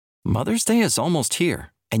Mother's Day is almost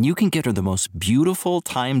here, and you can get her the most beautiful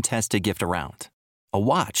time-tested gift around. A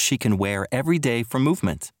watch she can wear every day from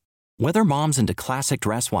Movement. Whether mom's into classic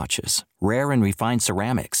dress watches, rare and refined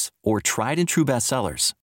ceramics, or tried and true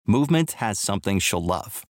bestsellers, Movement has something she'll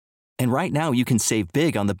love. And right now you can save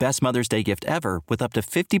big on the best Mother's Day gift ever with up to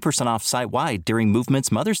 50% off site-wide during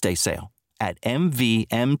Movement's Mother's Day sale at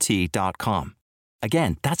MVMT.com.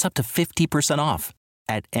 Again, that's up to 50% off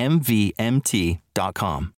at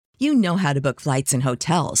MVMT.com. You know how to book flights and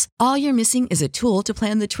hotels. All you're missing is a tool to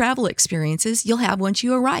plan the travel experiences you'll have once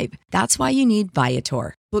you arrive. That's why you need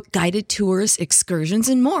Viator. Book guided tours, excursions,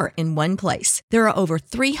 and more in one place. There are over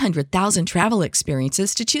 300,000 travel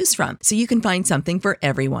experiences to choose from, so you can find something for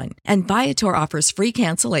everyone. And Viator offers free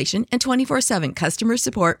cancellation and 24/7 customer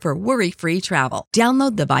support for worry-free travel.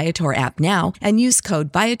 Download the Viator app now and use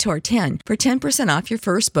code Viator10 for 10% off your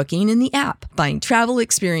first booking in the app. Find travel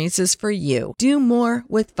experiences for you. Do more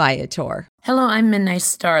with Viator. Hello, I'm Midnight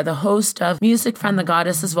Star, the host of Music from the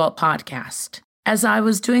Goddess's Vault podcast. As I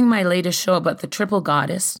was doing my latest show about the triple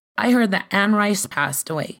goddess, I heard that Anne Rice passed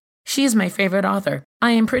away. She is my favorite author. I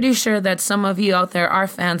am pretty sure that some of you out there are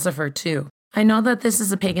fans of her too. I know that this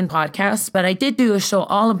is a pagan podcast, but I did do a show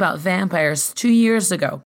all about vampires 2 years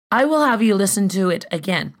ago. I will have you listen to it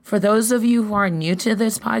again. For those of you who are new to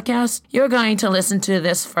this podcast, you're going to listen to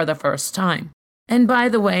this for the first time. And by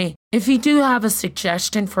the way, if you do have a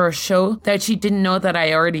suggestion for a show that you didn't know that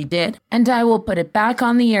I already did, and I will put it back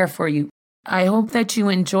on the air for you. I hope that you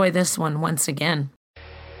enjoy this one once again.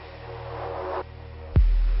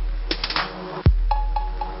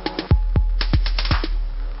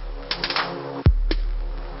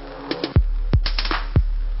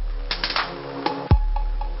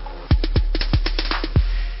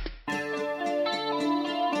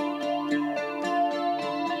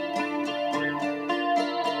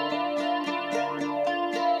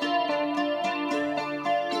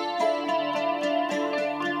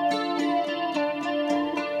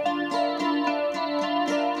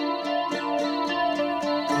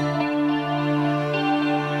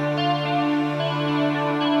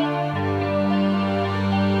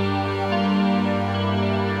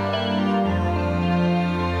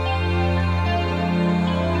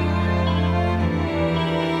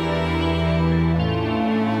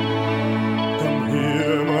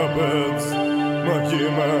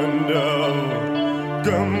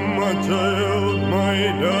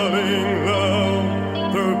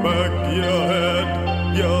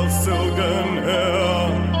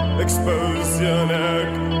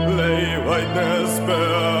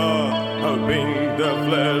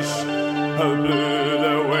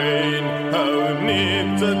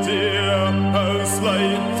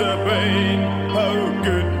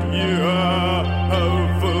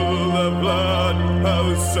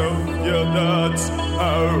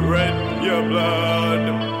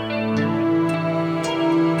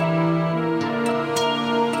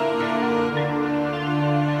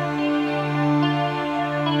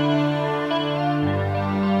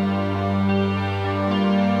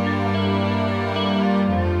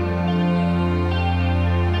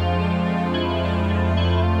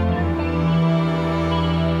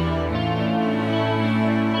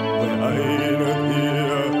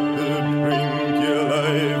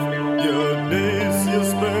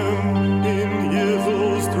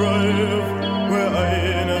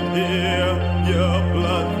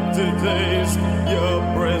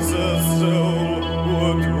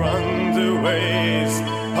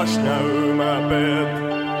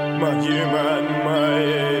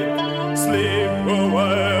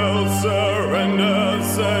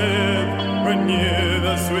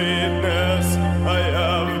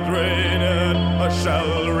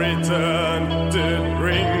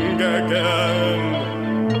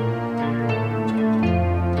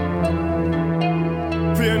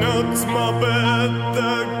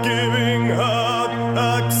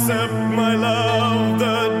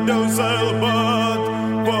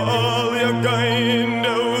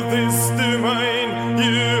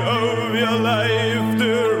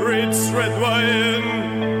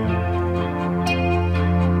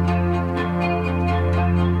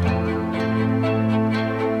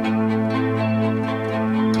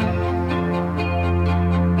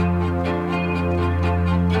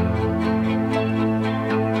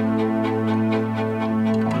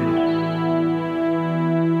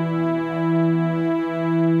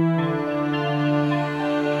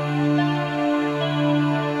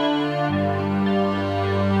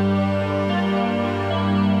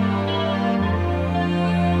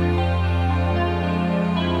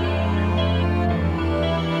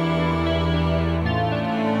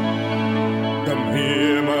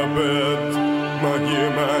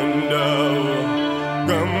 window.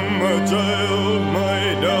 Come, my child, my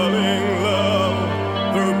darling love,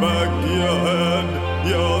 throw back your head,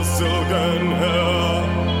 your silken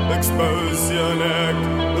hair, expose your neck,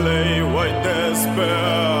 lay white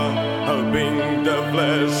despair. How pink the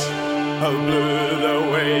flesh, how blue the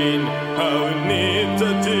vein, how neat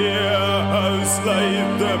the tear, how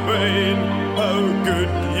slight the pain, how good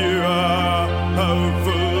you are, how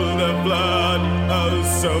full the blood, how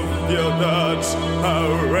soft your touch,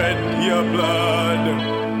 how red your blood.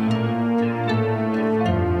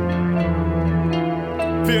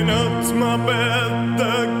 Fear not my bed,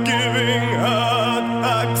 the giving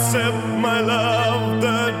heart, accept my love,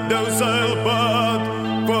 the docile part.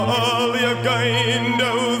 For all your kind,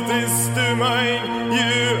 owe this to mine,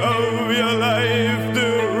 you owe your life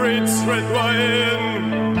to rich red wine.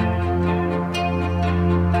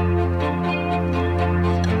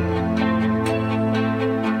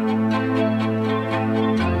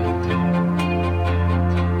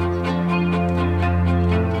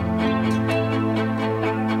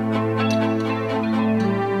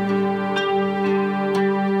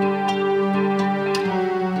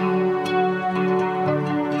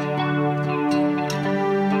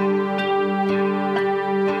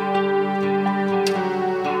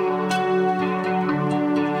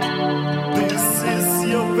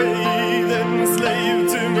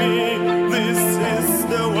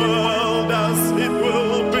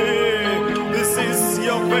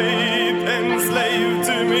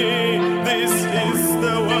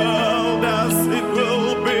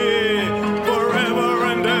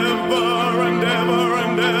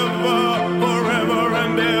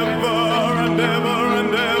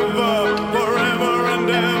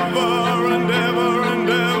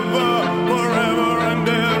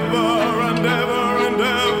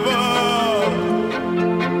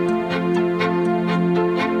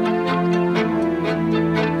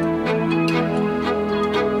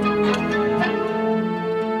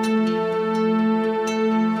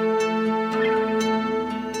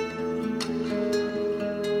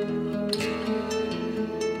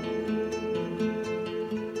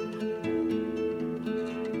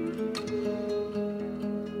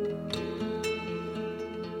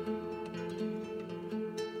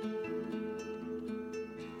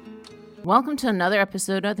 Welcome to another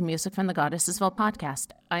episode of the Music from the Goddesses Vault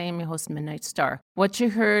podcast. I am your host, Midnight Star. What you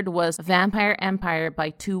heard was Vampire Empire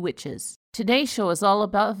by Two Witches. Today's show is all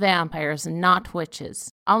about vampires, not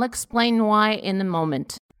witches. I'll explain why in a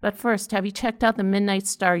moment. But first, have you checked out the Midnight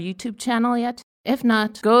Star YouTube channel yet? If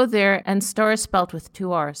not, go there, and Star is spelled with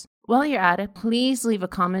 2 R's. While you're at it, please leave a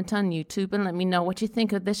comment on YouTube and let me know what you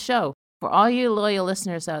think of this show. For all you loyal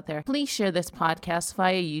listeners out there, please share this podcast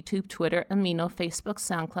via YouTube, Twitter, Amino, Facebook,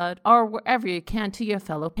 SoundCloud, or wherever you can to your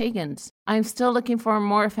fellow pagans. I'm still looking for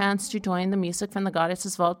more fans to join the Music from the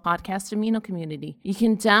Goddesses Vault podcast Amino community. You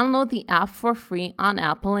can download the app for free on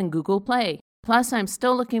Apple and Google Play. Plus, I'm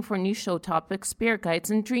still looking for new show topics, spirit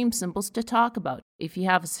guides, and dream symbols to talk about. If you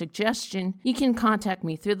have a suggestion, you can contact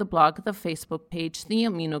me through the blog, the Facebook page, the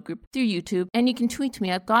Amino group, through YouTube, and you can tweet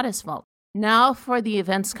me at Goddess Vault. Now for the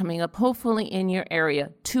events coming up, hopefully in your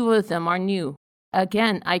area. 2 of them are new.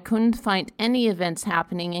 Again, I couldn't find any events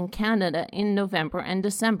happening in Canada in November and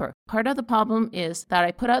December. Part of the problem is that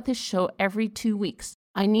I put out this show every 2 weeks.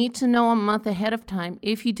 I need to know a month ahead of time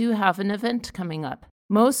if you do have an event coming up.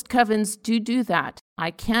 Most covens do that.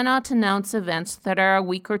 I cannot announce events that are a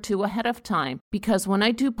week or 2 ahead of time because when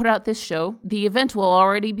I do put out this show, the event will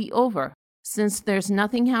already be over. Since there's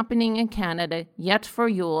nothing happening in Canada yet for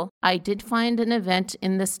Yule, I did find an event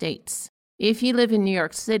in the States. If you live in New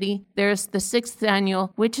York City, there's the 6th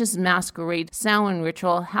annual Witches Masquerade Samhain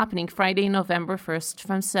Ritual happening Friday, November 1st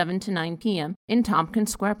from 7 to 9 p.m. in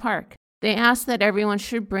Tompkins Square Park. They ask that everyone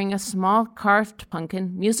should bring a small carved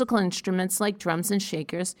pumpkin, musical instruments like drums and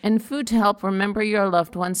shakers, and food to help remember your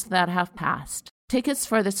loved ones that have passed. Tickets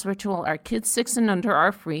for this ritual are kids 6 and under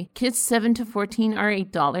are free, kids 7 to 14 are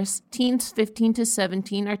 $8, teens 15 to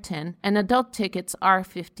 17 are $10, and adult tickets are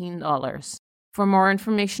 $15. For more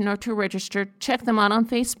information or to register, check them out on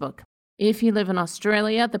Facebook. If you live in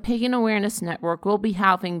Australia, the Pagan Awareness Network will be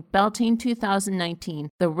having Beltane 2019,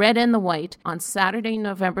 the Red and the White, on Saturday,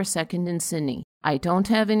 November 2nd in Sydney. I don't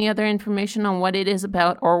have any other information on what it is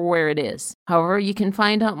about or where it is. However, you can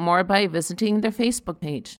find out more by visiting their Facebook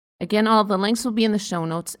page. Again, all the links will be in the show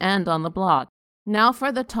notes and on the blog. Now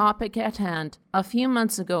for the topic at hand. A few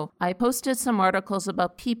months ago, I posted some articles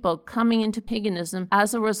about people coming into paganism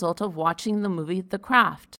as a result of watching the movie The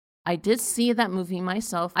Craft. I did see that movie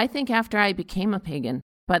myself, I think after I became a pagan.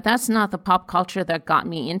 But that's not the pop culture that got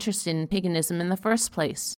me interested in paganism in the first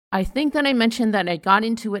place. I think that I mentioned that I got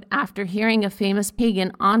into it after hearing a famous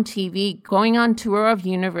pagan on TV going on tour of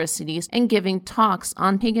universities and giving talks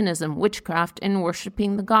on paganism, witchcraft, and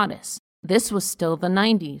worshipping the goddess. This was still the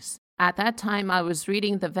 90s. At that time, I was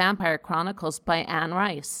reading The Vampire Chronicles by Anne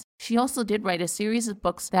Rice. She also did write a series of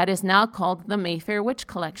books that is now called the Mayfair Witch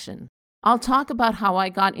Collection. I'll talk about how I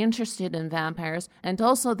got interested in vampires, and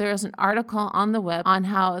also there is an article on the web on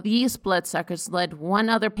how these bloodsuckers led one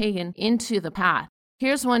other pagan into the path.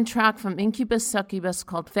 Here's one track from Incubus Succubus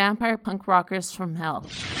called Vampire Punk Rockers from Hell.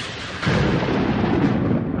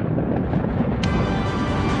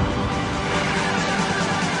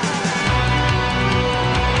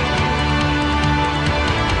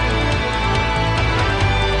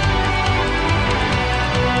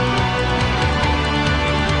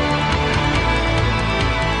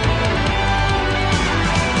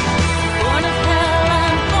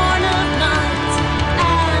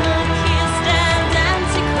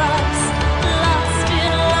 Lost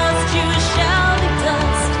in lost, you shall be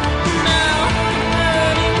dust.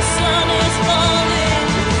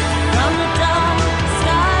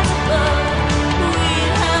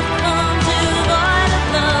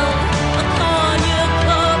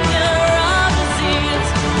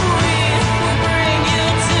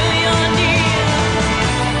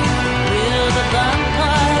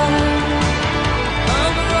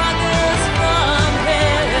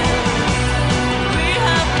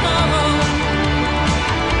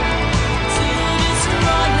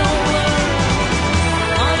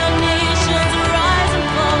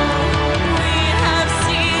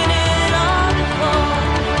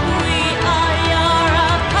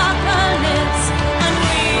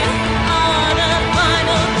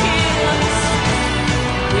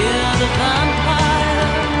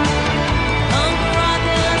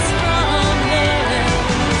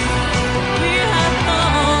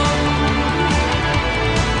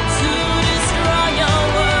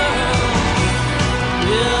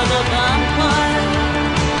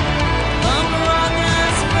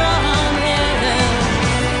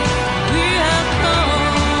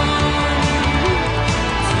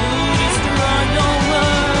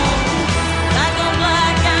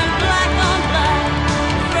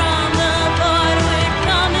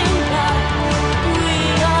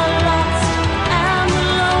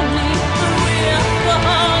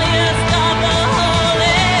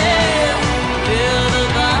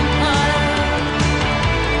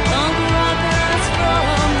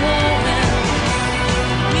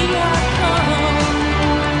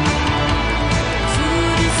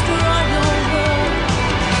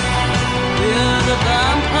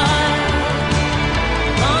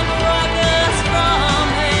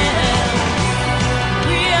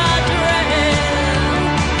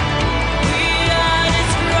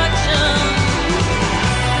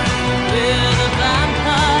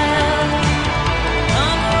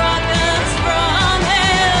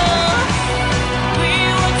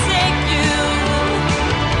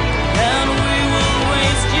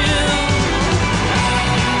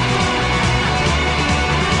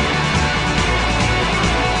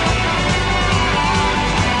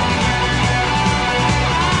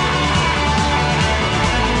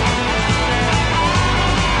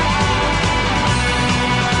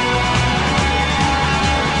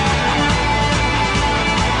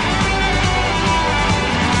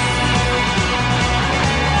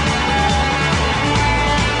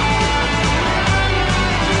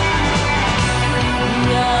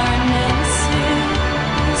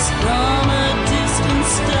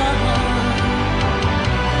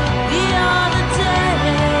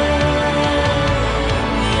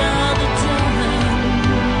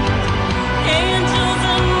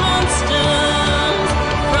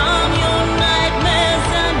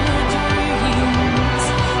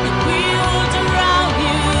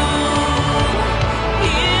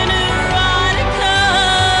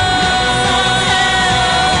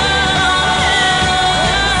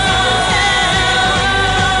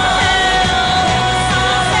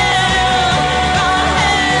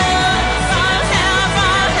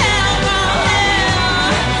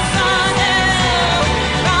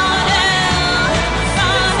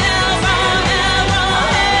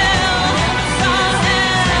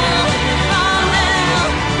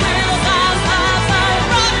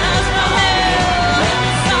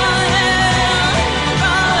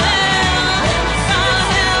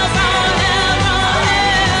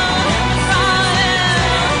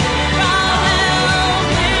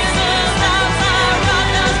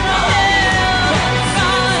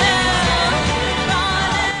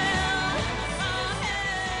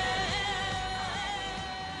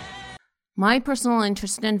 My personal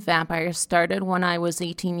interest in vampires started when I was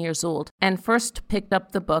 18 years old and first picked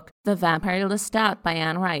up the book The Vampire Lestat by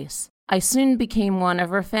Anne Rice. I soon became one of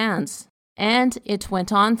her fans, and it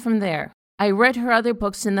went on from there. I read her other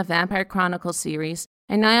books in the Vampire Chronicles series,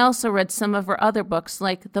 and I also read some of her other books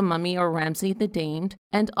like The Mummy or Ramsay the Damned,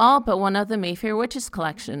 and all but one of the Mayfair Witches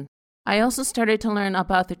collection. I also started to learn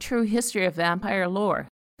about the true history of vampire lore.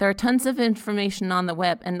 There are tons of information on the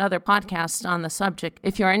web and other podcasts on the subject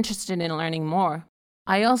if you're interested in learning more.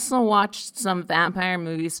 I also watched some vampire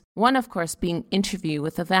movies, one of course being Interview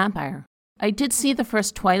with a Vampire. I did see the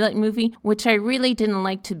first Twilight movie, which I really didn't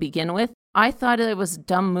like to begin with. I thought it was a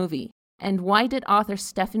dumb movie. And why did author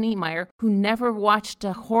Stephenie Meyer, who never watched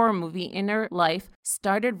a horror movie in her life,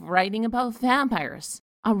 started writing about vampires?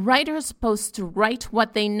 A writer is supposed to write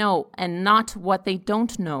what they know and not what they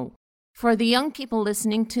don't know. For the young people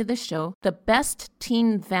listening to the show, the best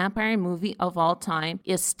teen vampire movie of all time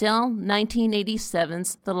is still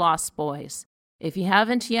 1987's The Lost Boys. If you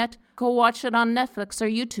haven't yet, go watch it on Netflix or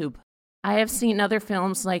YouTube. I have seen other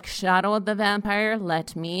films like Shadow of the Vampire,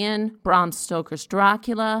 Let Me In, Bram Stoker's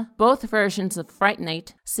Dracula, both versions of Fright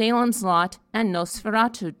Night, Salem's Lot, and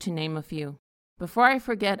Nosferatu, to name a few. Before I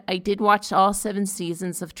forget, I did watch all 7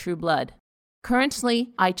 seasons of True Blood.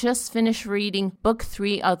 Currently, I just finished reading Book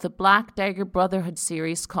 3 of the Black Dagger Brotherhood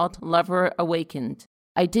series called Lover Awakened.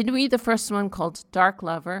 I did read the first one called Dark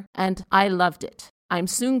Lover, and I loved it. I'm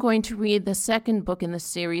soon going to read the second book in the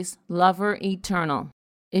series, Lover Eternal.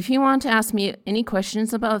 If you want to ask me any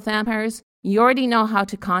questions about vampires, you already know how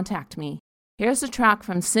to contact me. Here's a track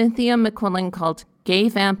from Cynthia McQuillan called Gay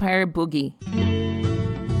Vampire Boogie.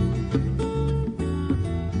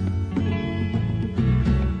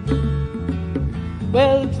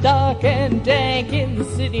 Well, it's dark and dank in the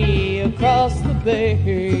city across the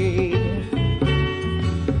bay.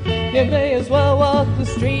 You may as well walk the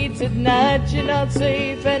streets at night, you're not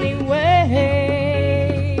safe anyway.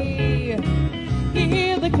 You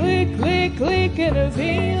hear the click, click, clicking of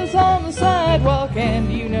heels on the sidewalk,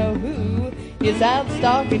 and you know who is out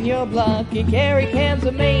stalking your block. You carry cans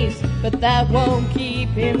of mace, but that won't keep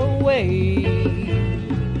him away.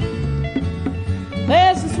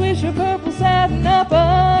 There's a swish of purple satin up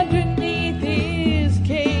underneath his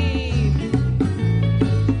cape.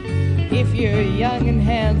 If you're young and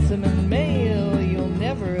handsome and male, you'll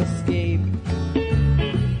never escape.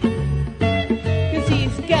 'Cause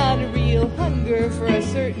he's got a real hunger for a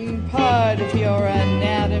certain part of your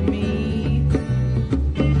anatomy.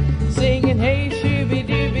 Singing, hey,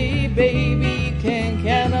 shooby-dooby, baby, you can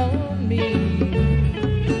count on me.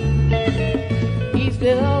 He's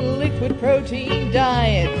been on a liquid protein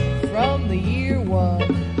diet from the year 1.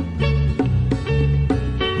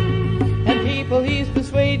 And people he's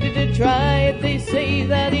persuaded to try it, they say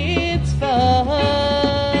that it's fun.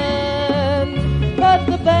 But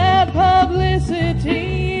the bad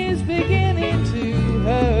publicity is beginning to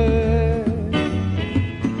hurt.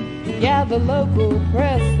 Yeah, the local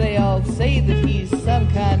press, they all say that he's some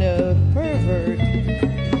kind of pervert.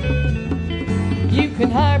 You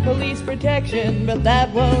can hire police protection, but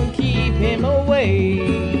that won't keep him away.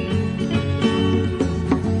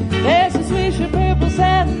 There's a swish of purple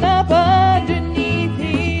satin up underneath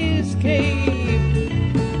his cape.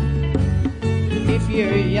 If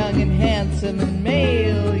you're young and handsome and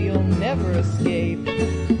male, you'll never escape.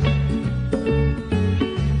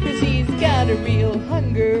 'Cause he's got a real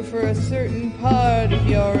hunger for a certain part of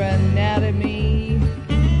your anatomy.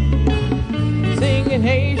 Singing,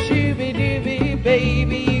 hey, shooby-dooby,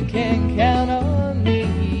 baby, you can count on me.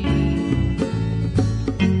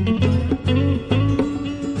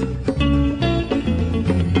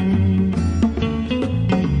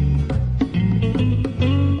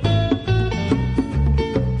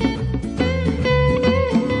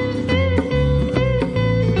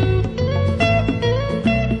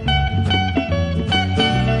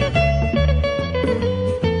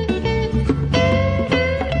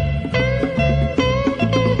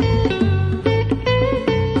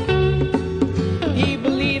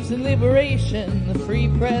 The free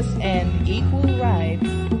press and equal rights.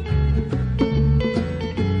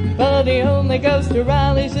 But he only goes to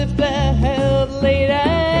rallies if they're held late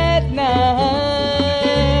at night.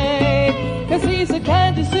 'Cause he's a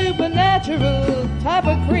kind of supernatural type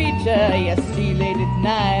of creature. Yes, see late at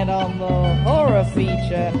night on the horror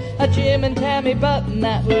feature. A Jim and Tammy Button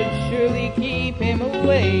that would surely keep him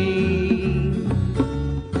away.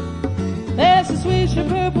 There's a swish of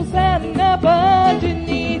purple satin up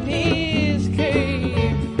underneath his cape.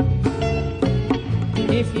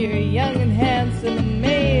 If you're young and handsome and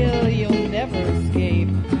male, you'll never escape.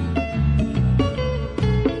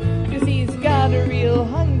 'Cause he's got a real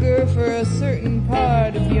hunger for a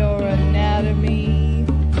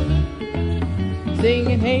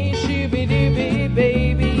hey, shooby-dooby,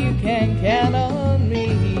 baby, you can count on me.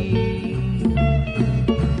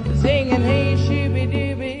 Singing, hey,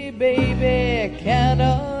 shooby-dooby, baby, count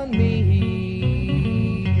on me.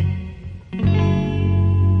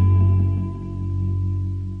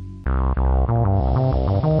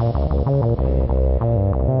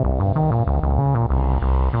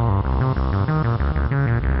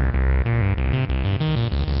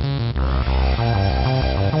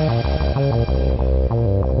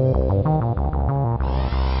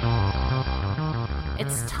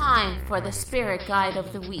 It's time for the Spirit Guide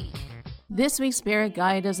of the Week. This week's Spirit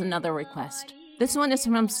Guide is another request. This one is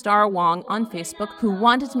from Star Wong on Facebook, who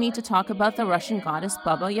wanted me to talk about the Russian goddess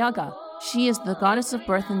Baba Yaga. She is the goddess of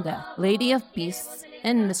birth and death, lady of beasts,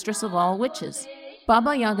 and mistress of all witches.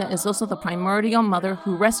 Baba Yaga is also the primordial mother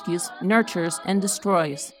who rescues, nurtures, and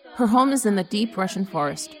destroys. Her home is in the deep Russian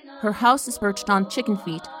forest. Her house is perched on chicken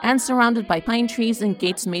feet and surrounded by pine trees and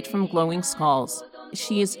gates made from glowing skulls.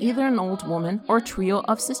 She is either an old woman or trio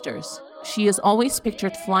of sisters. She is always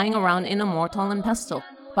pictured flying around in a mortal and pestle.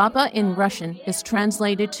 Baba in Russian is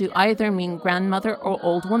translated to either mean grandmother or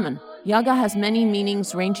old woman. Yaga has many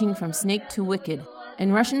meanings ranging from snake to wicked.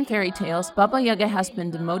 In Russian fairy tales, Baba Yaga has been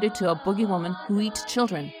demoted to a boogie woman who eats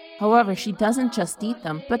children. However, she doesn't just eat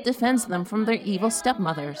them, but defends them from their evil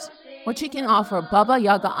stepmothers. What you can offer Baba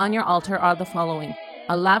Yaga on your altar are the following: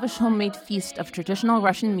 a lavish homemade feast of traditional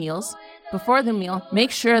Russian meals. Before the meal, make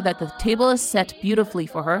sure that the table is set beautifully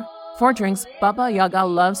for her. For drinks, Baba Yaga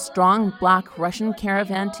loves strong black Russian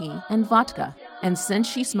caravan tea and vodka. And since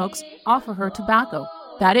she smokes, offer her tobacco.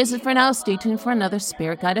 That is it for now. Stay tuned for another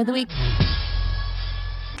Spirit Guide of the Week.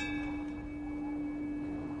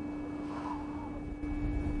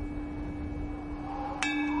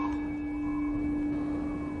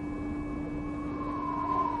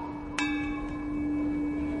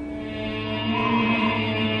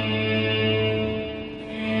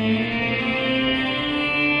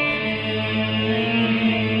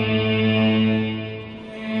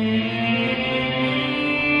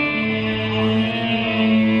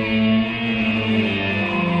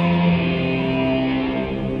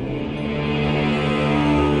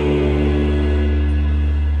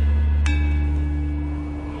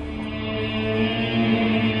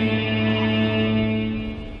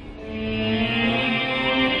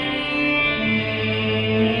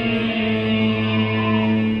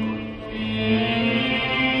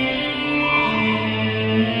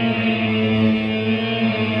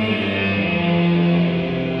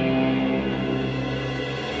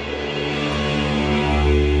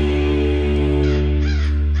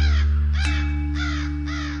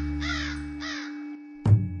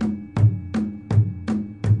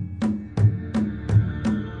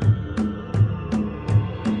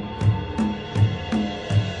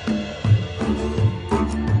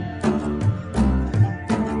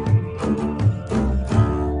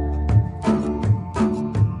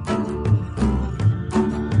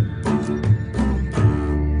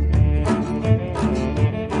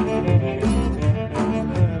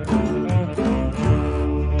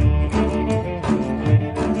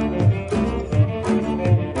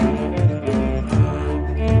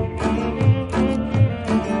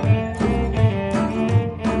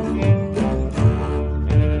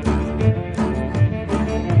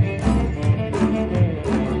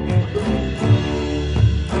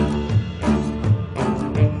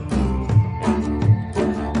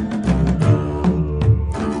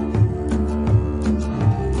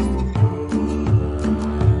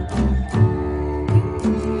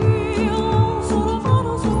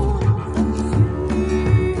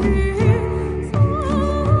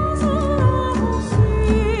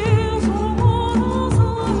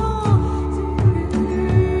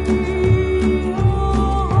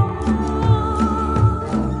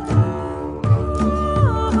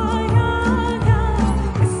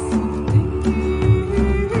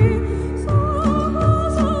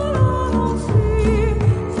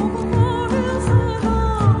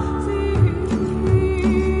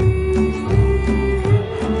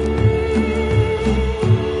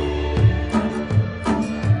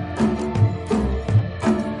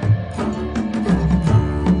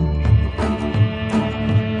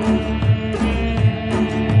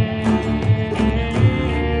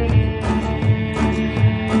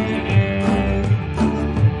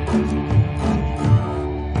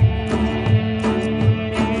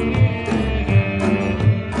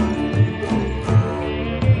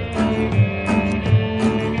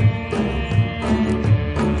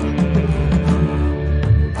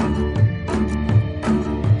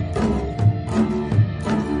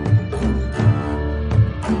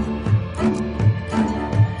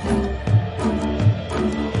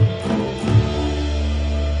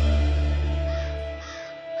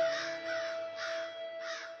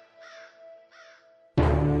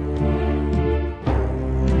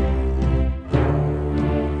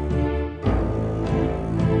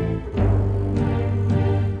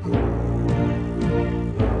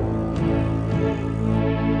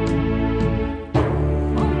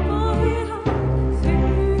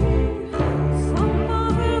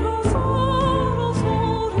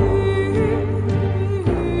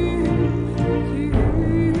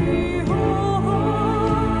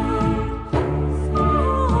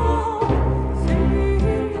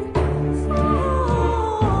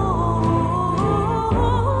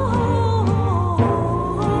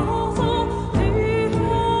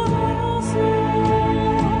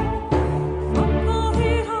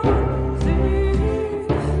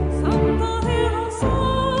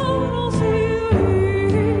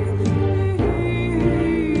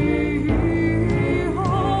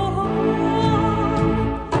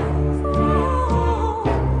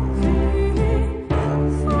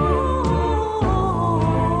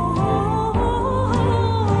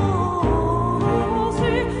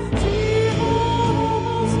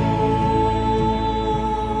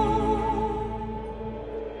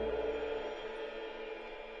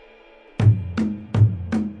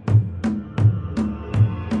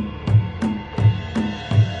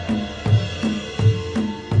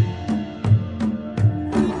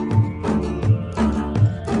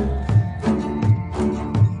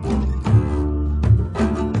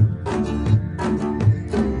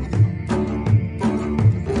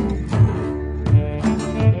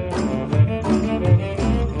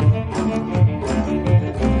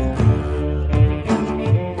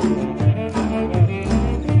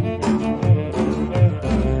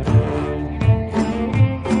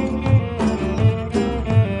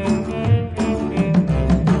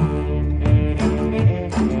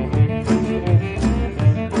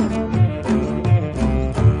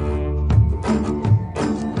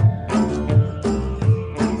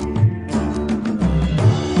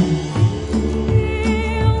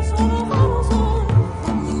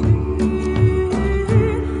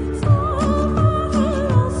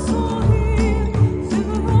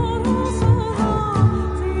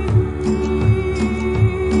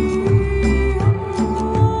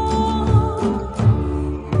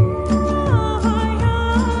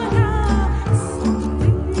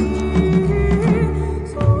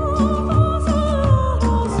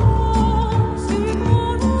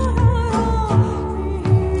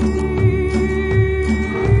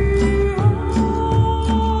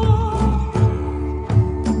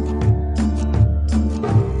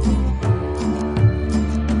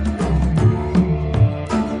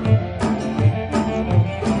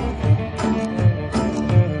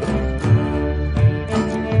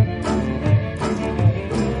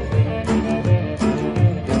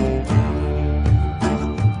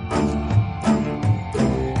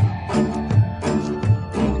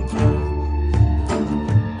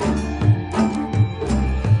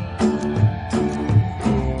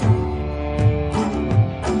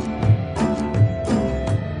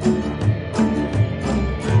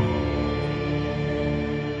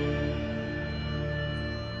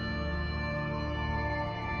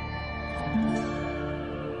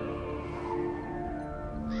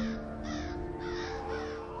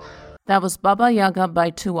 That was Baba Yaga by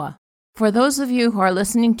Tua. For those of you who are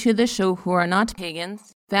listening to the show who are not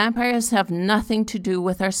pagans, vampires have nothing to do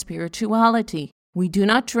with our spirituality. We do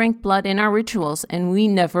not drink blood in our rituals, and we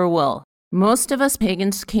never will. Most of us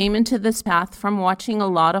pagans came into this path from watching a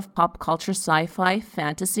lot of pop culture sci-fi,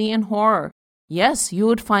 fantasy, and horror. Yes, you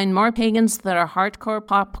would find more pagans that are hardcore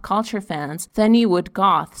pop culture fans than you would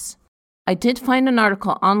goths. I did find an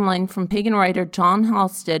article online from pagan writer John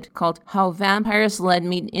Halstead called How Vampires Led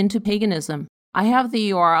Me into Paganism. I have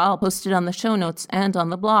the URL posted on the show notes and on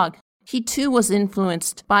the blog. He too was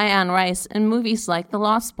influenced by Anne Rice and movies like The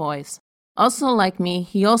Lost Boys. Also like me,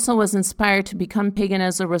 he also was inspired to become pagan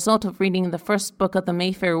as a result of reading the first book of the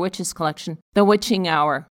Mayfair Witches collection, The Witching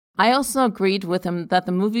Hour. I also agreed with him that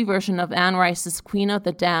the movie version of Anne Rice's Queen of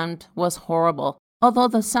the Damned was horrible, although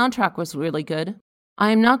the soundtrack was really good. I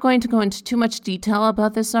am not going to go into too much detail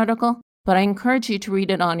about this article, but I encourage you to read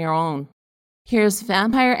it on your own. Here's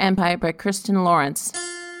Vampire Empire by Kirsten Lawrence.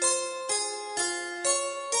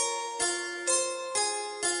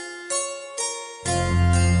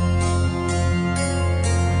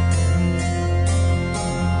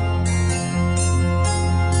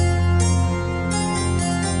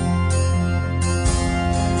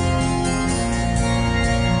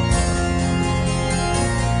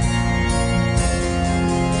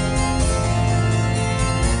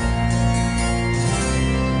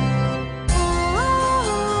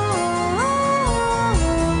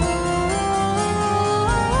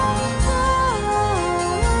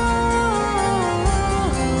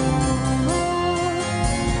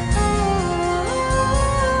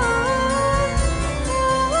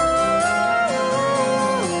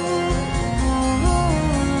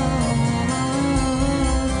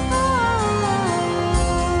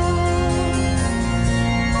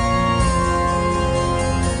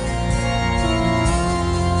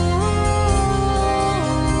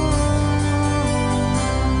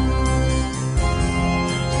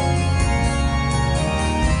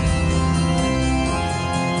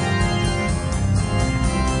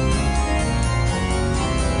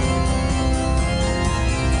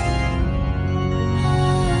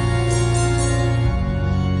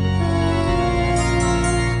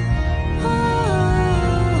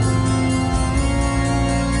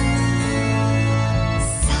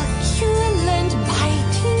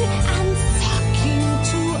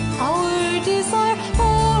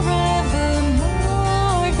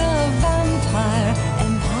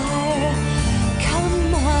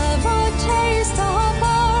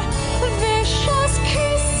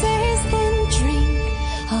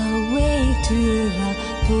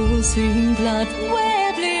 pulsing blood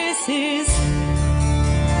where bliss is.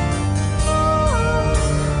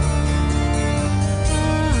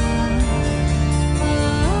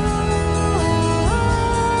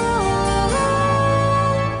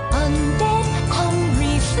 Undead,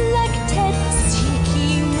 unreflected,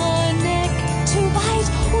 seeking a neck to bite,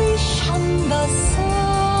 we shun the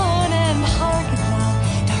sun and hark the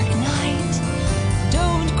dark night.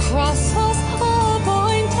 Don't cross us,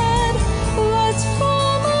 appointed, words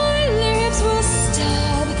from our lips will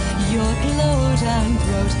stab your blood and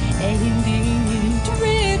throat, ending in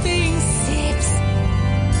dripping sips.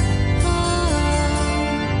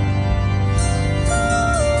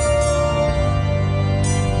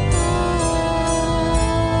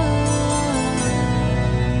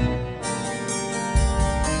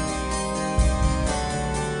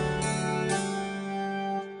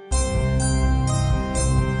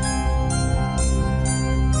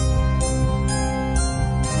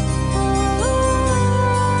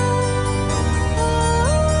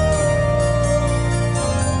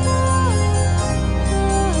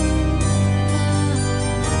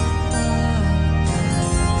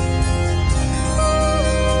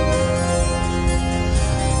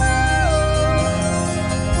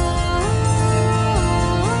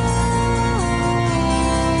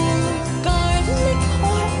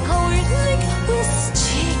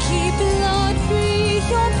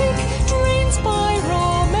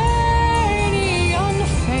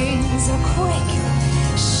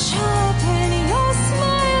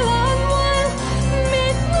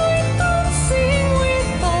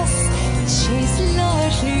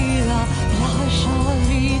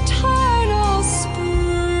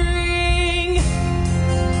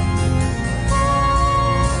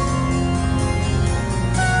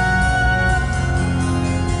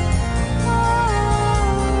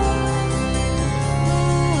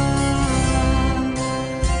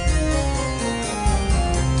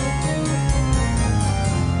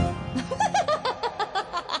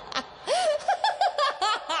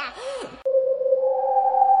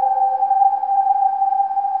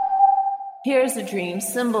 Here's a dream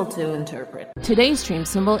symbol to interpret. Today's dream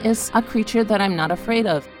symbol is a creature that I'm not afraid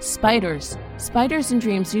of, spiders. Spiders in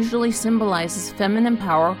dreams usually symbolizes feminine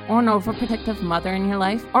power or an overprotective mother in your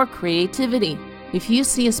life or creativity. If you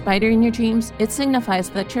see a spider in your dreams, it signifies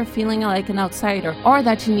that you're feeling like an outsider or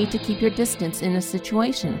that you need to keep your distance in a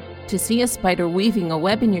situation. To see a spider weaving a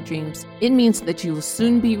web in your dreams, it means that you will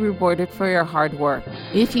soon be rewarded for your hard work.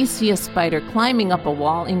 If you see a spider climbing up a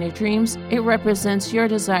wall in your dreams, it represents your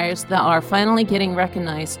desires that are finally getting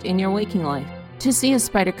recognized in your waking life. To see a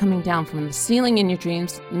spider coming down from the ceiling in your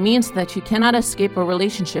dreams means that you cannot escape a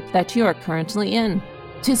relationship that you are currently in.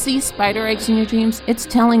 To see spider eggs in your dreams, it's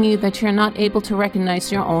telling you that you're not able to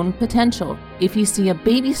recognize your own potential. If you see a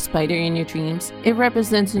baby spider in your dreams, it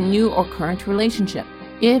represents a new or current relationship.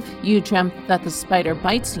 If you dreamt that the spider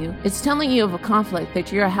bites you, it's telling you of a conflict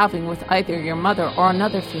that you're having with either your mother or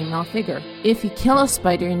another female figure. If you kill a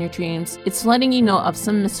spider in your dreams, it's letting you know of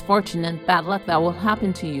some misfortune and bad luck that will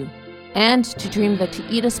happen to you. And to dream that you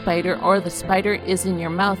eat a spider or the spider is in your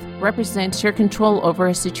mouth represents your control over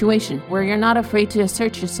a situation where you're not afraid to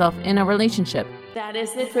assert yourself in a relationship. That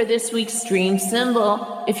is it for this week's dream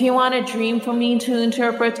symbol. If you want a dream for me to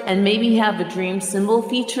interpret and maybe have a dream symbol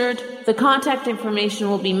featured, the contact information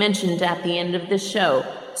will be mentioned at the end of this show.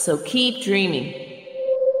 So keep dreaming.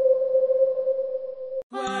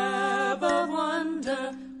 Web of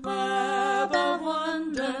wonder,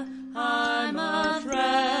 I'm a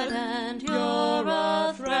thread and you're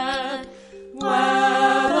a thread.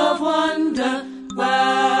 Web of wonder,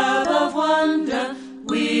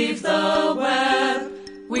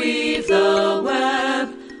 weave the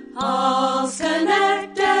web, all's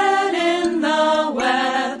connected in the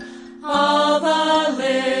web, all the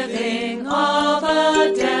living, all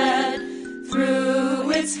the dead,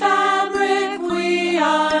 through its fabric we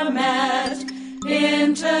are met,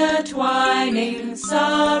 intertwining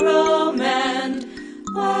sorrow mend.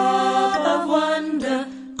 Web of wonder,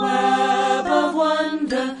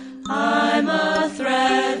 I'm a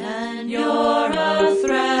thread and you're a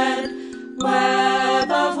thread.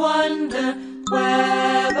 Web of wonder,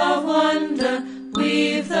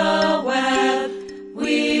 weave the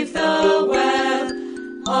web,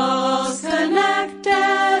 all's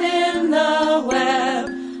connected in the web,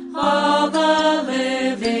 all the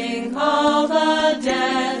living, all the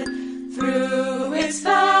dead, through its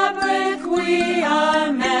fabric we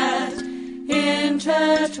are met,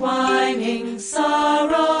 intertwining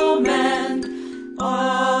sorrow mend.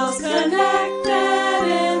 All's connected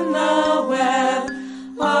in the web,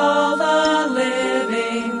 all the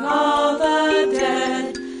living, all the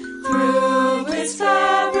dead, through its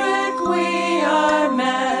fabric we are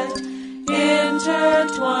met,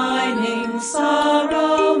 intertwining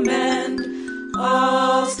sorrow mend.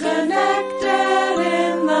 All's connected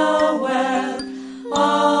in the web,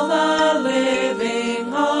 all the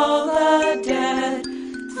living, all the dead,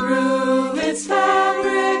 through its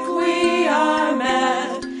fabric we are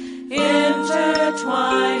met,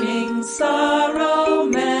 intertwining sorrow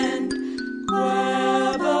mend.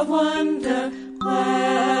 Web of wonder,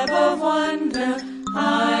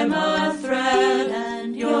 I'm a thread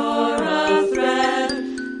and you're a thread.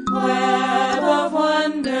 Web of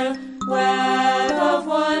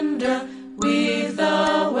wonder, weave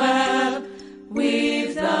the web,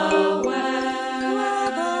 weave the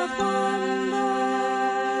web of wonder.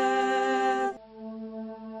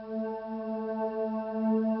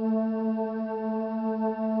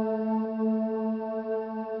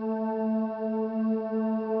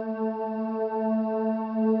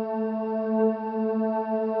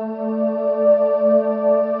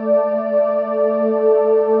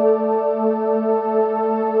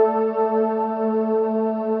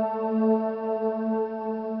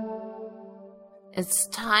 It's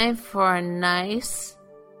time for a nice,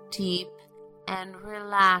 deep, and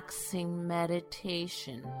relaxing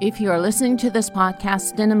meditation. If you are listening to this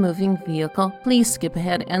podcast in a moving vehicle, please skip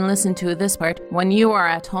ahead and listen to this part when you are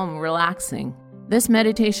at home relaxing. This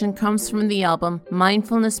meditation comes from the album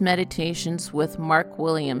Mindfulness Meditations with Mark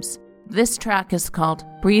Williams. This track is called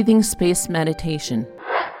Breathing Space Meditation.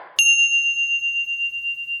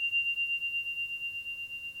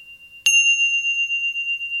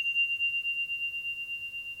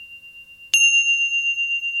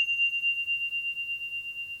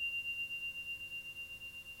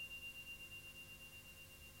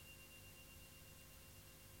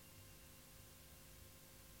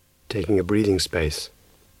 Taking a breathing space,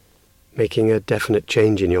 making a definite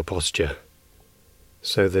change in your posture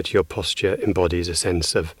so that your posture embodies a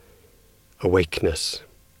sense of awakeness,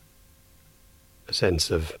 a sense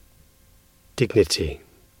of dignity.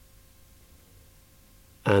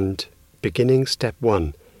 And beginning step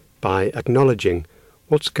one by acknowledging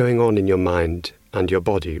what's going on in your mind and your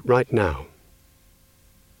body right now.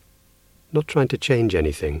 Not trying to change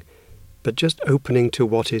anything, but just opening to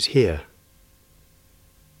what is here.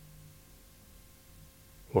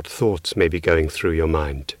 What thoughts may be going through your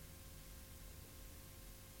mind.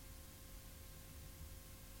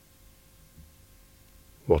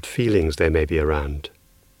 What feelings there may be around.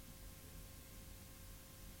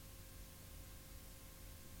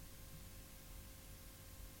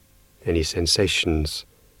 Any sensations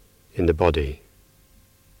in the body.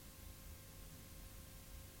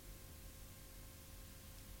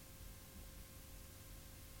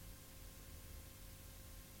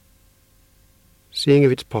 Seeing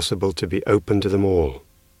if it's possible to be open to them all.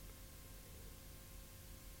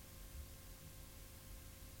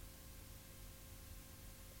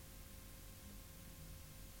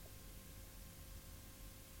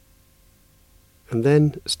 And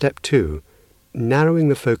then, step 2, narrowing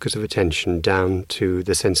the focus of attention down to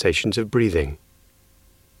the sensations of breathing.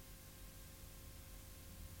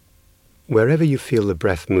 Wherever you feel the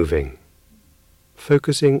breath moving,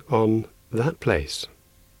 focusing on that place.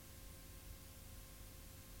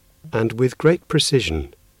 And with great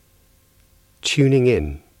precision, tuning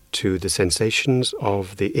in to the sensations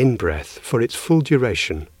of the in-breath for its full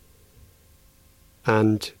duration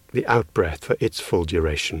and the out-breath for its full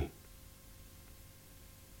duration.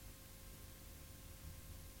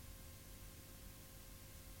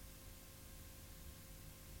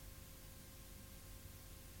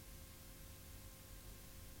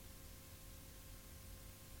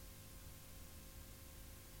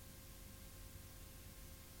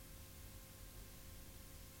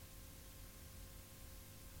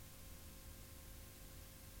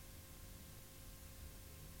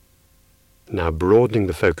 Now broadening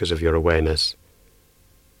the focus of your awareness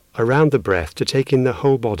around the breath to take in the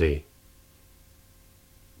whole body,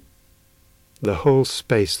 the whole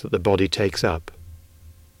space that the body takes up,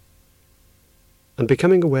 and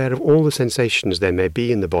becoming aware of all the sensations there may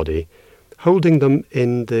be in the body, holding them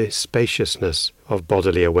in the spaciousness of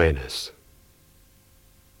bodily awareness.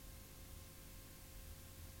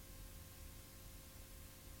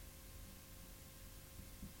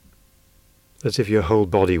 As if your whole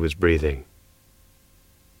body was breathing.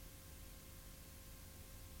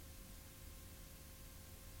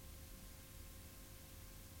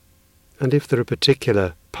 And if there are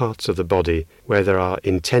particular parts of the body where there are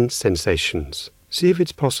intense sensations, see if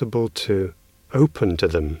it's possible to open to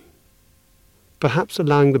them, perhaps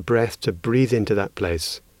allowing the breath to breathe into that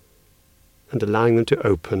place and allowing them to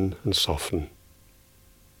open and soften.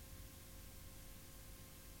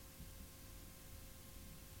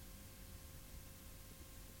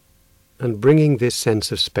 And bringing this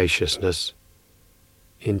sense of spaciousness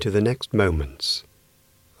into the next moments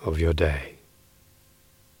of your day.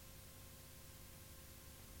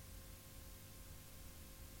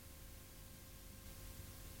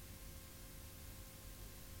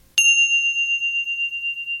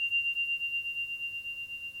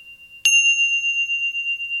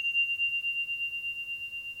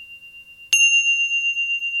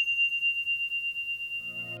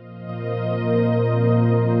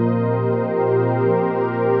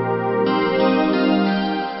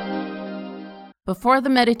 Before the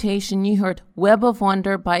meditation, you heard Web of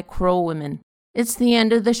Wonder by Crow Women. It's the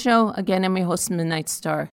end of the show. Again, I'm your host, Midnight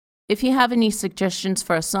Star. If you have any suggestions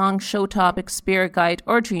for a song, show topic, spirit guide,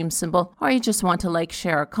 or dream symbol, or you just want to like,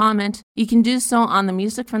 share, or comment, you can do so on the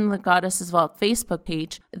Music from the Goddesses Vault Facebook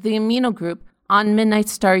page, the Amino Group, on Midnight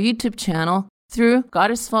Star YouTube channel, through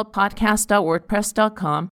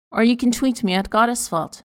goddessvaultpodcast.wordpress.com, or you can tweet me at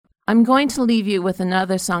goddessvault. I'm going to leave you with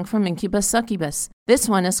another song from Incubus Succubus. This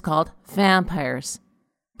one is called Vampires.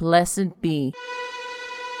 Blessed be.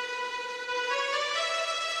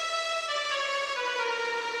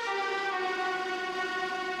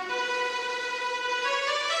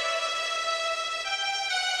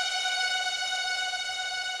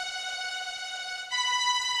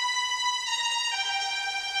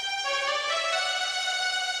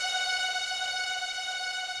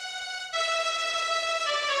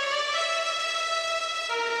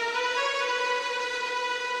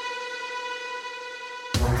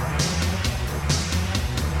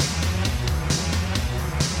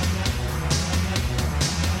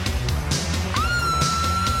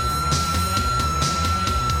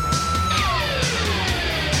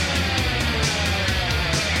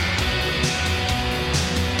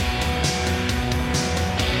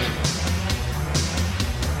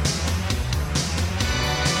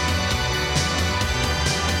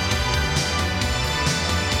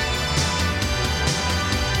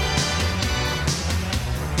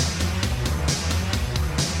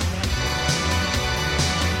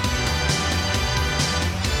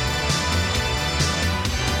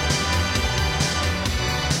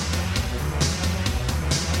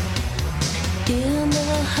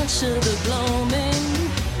 sugar gloaming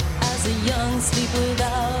as the young sleep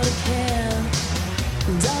without a care.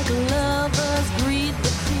 Dark lovers greet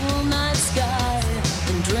the cool night sky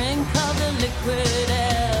and drink of the liquid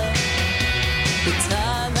air. The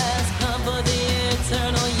time has come for the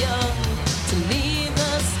eternal young to leave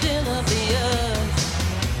the still of the earth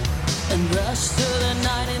and rush through the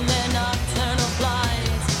night in their nocturnal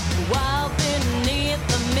flight while beneath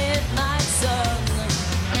the midnight sun.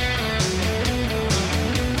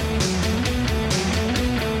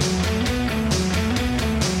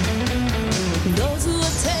 Those who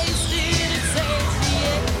have tasted it say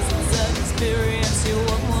it's an experience you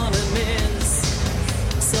won't want to miss.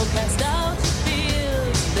 So cast out your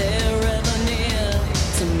fears, they're ever near.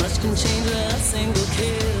 So much can change with a single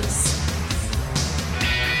kiss.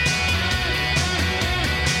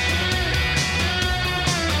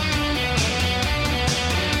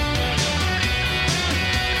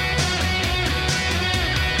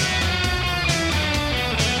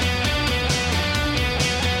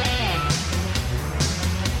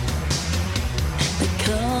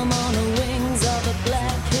 Come on the wings of a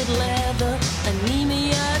black-kid leather,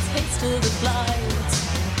 anemia's haste to the flight.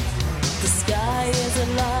 The sky is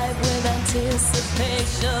alive with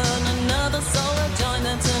anticipation, another soul will join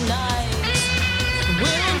them tonight.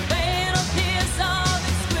 We're in fatal kiss of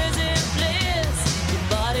exquisite bliss. Your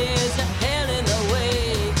body is a hell in the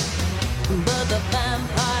way, but the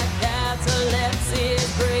vampire catalepsy is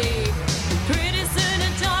free. Pretty soon to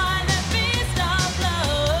join the feast of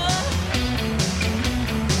love.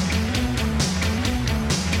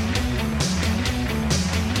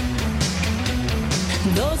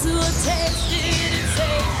 Those who have tasted it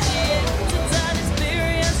say it's an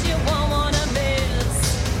experience you won't want to miss.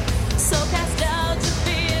 So cast out your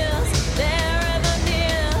fears, they're ever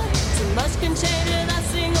near. So much can change with a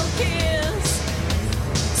single kiss.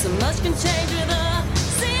 So much can change with a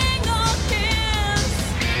single kiss.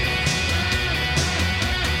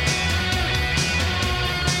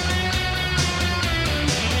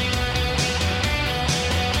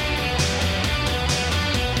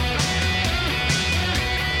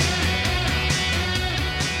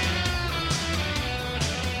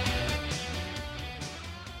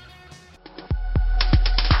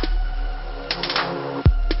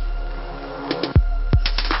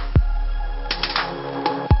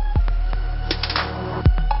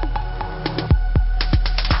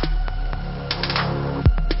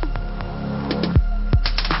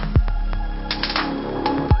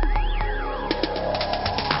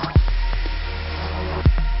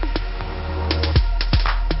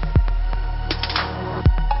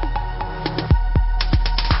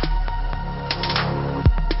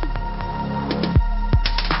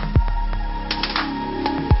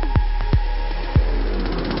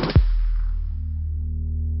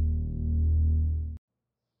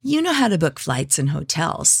 You know how to book flights and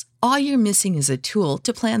hotels. All you're missing is a tool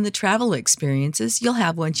to plan the travel experiences you'll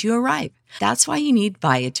have once you arrive. That's why you need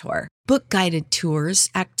Viator. Book guided tours,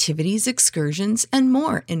 activities, excursions, and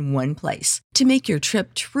more in one place to make your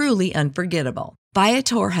trip truly unforgettable.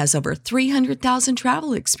 Viator has over 300,000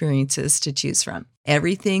 travel experiences to choose from.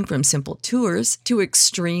 Everything from simple tours to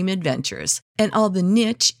extreme adventures and all the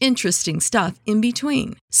niche, interesting stuff in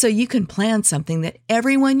between. So you can plan something that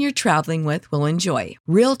everyone you're traveling with will enjoy.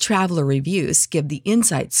 Real traveler reviews give the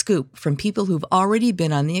inside scoop from people who've already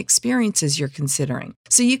been on the experiences you're considering.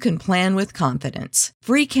 So you can plan with confidence.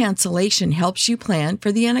 Free cancellation helps you plan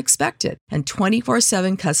for the unexpected. And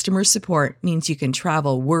 24/7 customer support means you can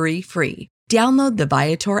travel worry-free. Download the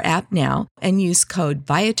Viator app now and use code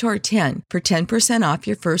Viator10 for 10% off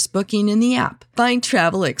your first booking in the app. Find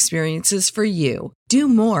travel experiences for you. Do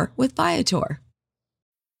more with Viator.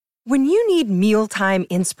 When you need mealtime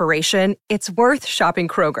inspiration, it's worth shopping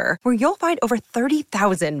Kroger, where you'll find over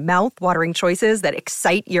 30,000 mouth-watering choices that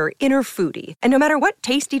excite your inner foodie. And no matter what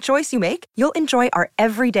tasty choice you make, you'll enjoy our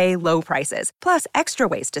everyday low prices, plus extra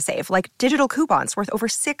ways to save, like digital coupons worth over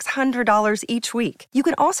 $600 each week. You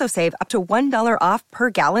can also save up to $1 off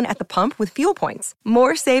per gallon at the pump with fuel points.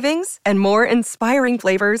 More savings and more inspiring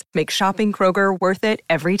flavors make shopping Kroger worth it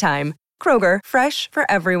every time. Kroger, fresh for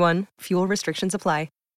everyone. Fuel restrictions apply.